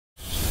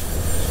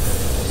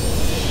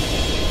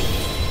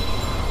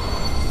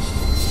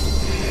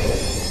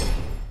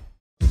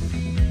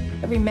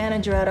every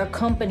manager at our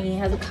company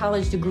has a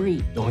college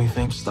degree. The only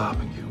thing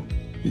stopping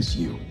you is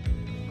you.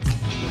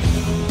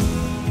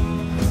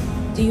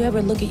 Do you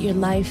ever look at your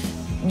life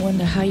and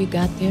wonder how you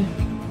got there?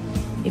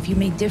 If you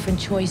made different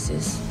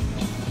choices,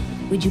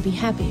 would you be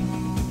happier?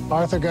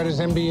 Arthur got his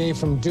MBA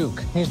from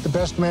Duke. He's the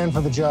best man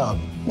for the job.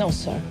 No,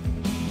 sir.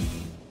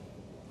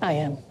 I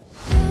am.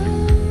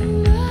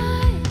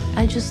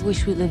 I just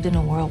wish we lived in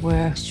a world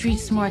where street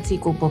smarts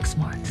equal book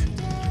smarts.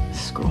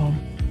 Screw 'em.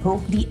 Who?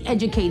 The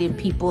educated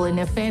people in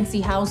their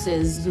fancy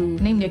houses who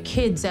name their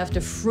kids after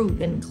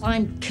fruit and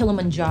climb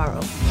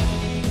Kilimanjaro.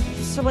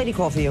 Somebody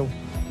call for you.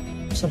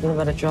 Something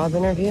about a job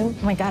interview?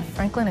 Oh my God,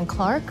 Franklin and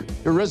Clark?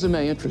 Your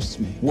resume interests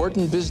me.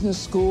 Wharton Business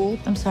School.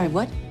 I'm sorry,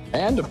 what?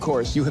 And, of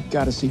course, you have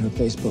got to see her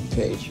Facebook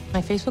page.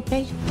 My Facebook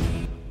page?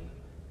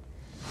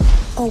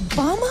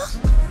 Obama?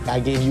 I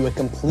gave you a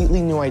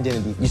completely new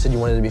identity. You said you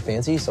wanted to be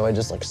fancy, so I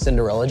just, like,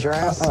 Cinderellaed your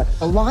ass.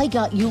 Well, I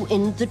got you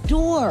in the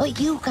door. But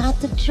you got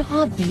the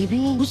job,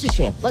 baby. Who's the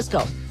champ? Let's go.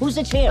 Who's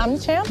the champ? I'm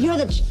the champ? You're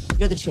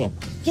the champ.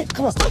 Yeah,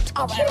 come on.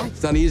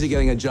 It's not easy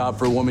getting a job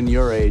for a woman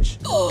your age.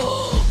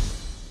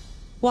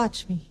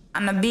 Watch me.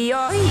 I'ma be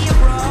your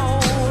hero,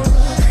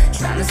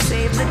 trying to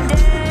save the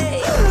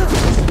day.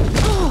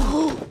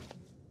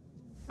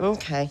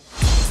 Okay.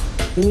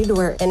 You need to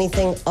wear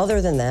anything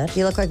other than that.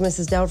 You look like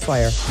Mrs.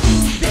 Doubtfire.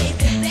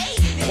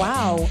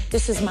 Wow,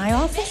 this is my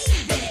office?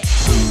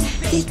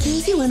 They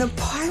gave you an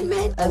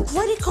apartment and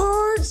credit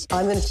cards.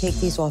 I'm gonna take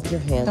these off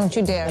your hands. Don't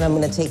you dare. And I'm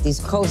gonna take these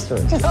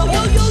coasters. Yo,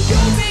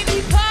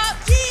 baby pop,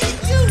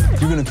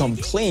 You're gonna come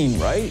clean,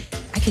 right?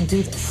 I can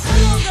do this.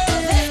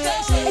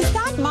 Is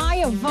that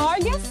Maya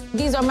Vargas?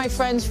 These are my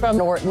friends from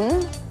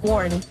Norton.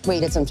 Warren. We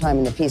did some time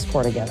in the Peace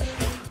Corps together.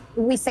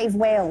 We save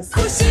whales.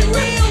 push it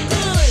real good.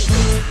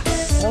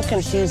 Don't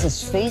confuse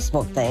this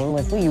Facebook thing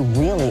with who you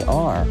really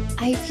are.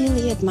 I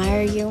really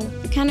admire you.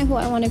 You're kind of who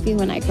I want to be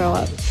when I grow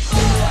up.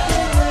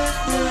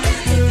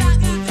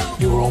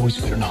 You were always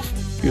good enough.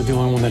 You're the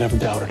only one that ever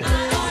doubted it.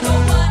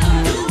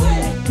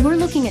 We're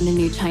looking at a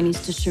new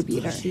Chinese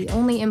distributor. The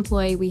only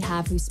employee we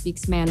have who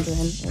speaks Mandarin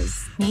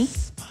is me.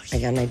 I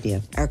got an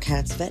idea. Our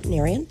cat's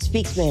veterinarian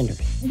speaks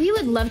Mandarin. We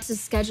would love to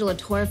schedule a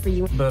tour for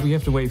you. But we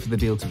have to wait for the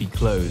deal to be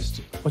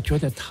closed. 我觉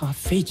得他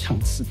非常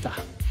自大。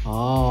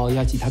哦，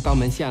要挤他肛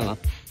门线了。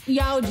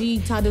要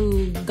挤他的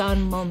肛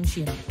门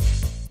线。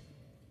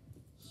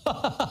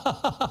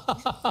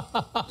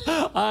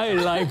I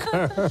like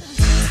her.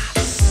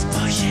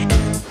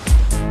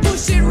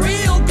 Push it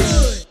real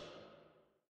good.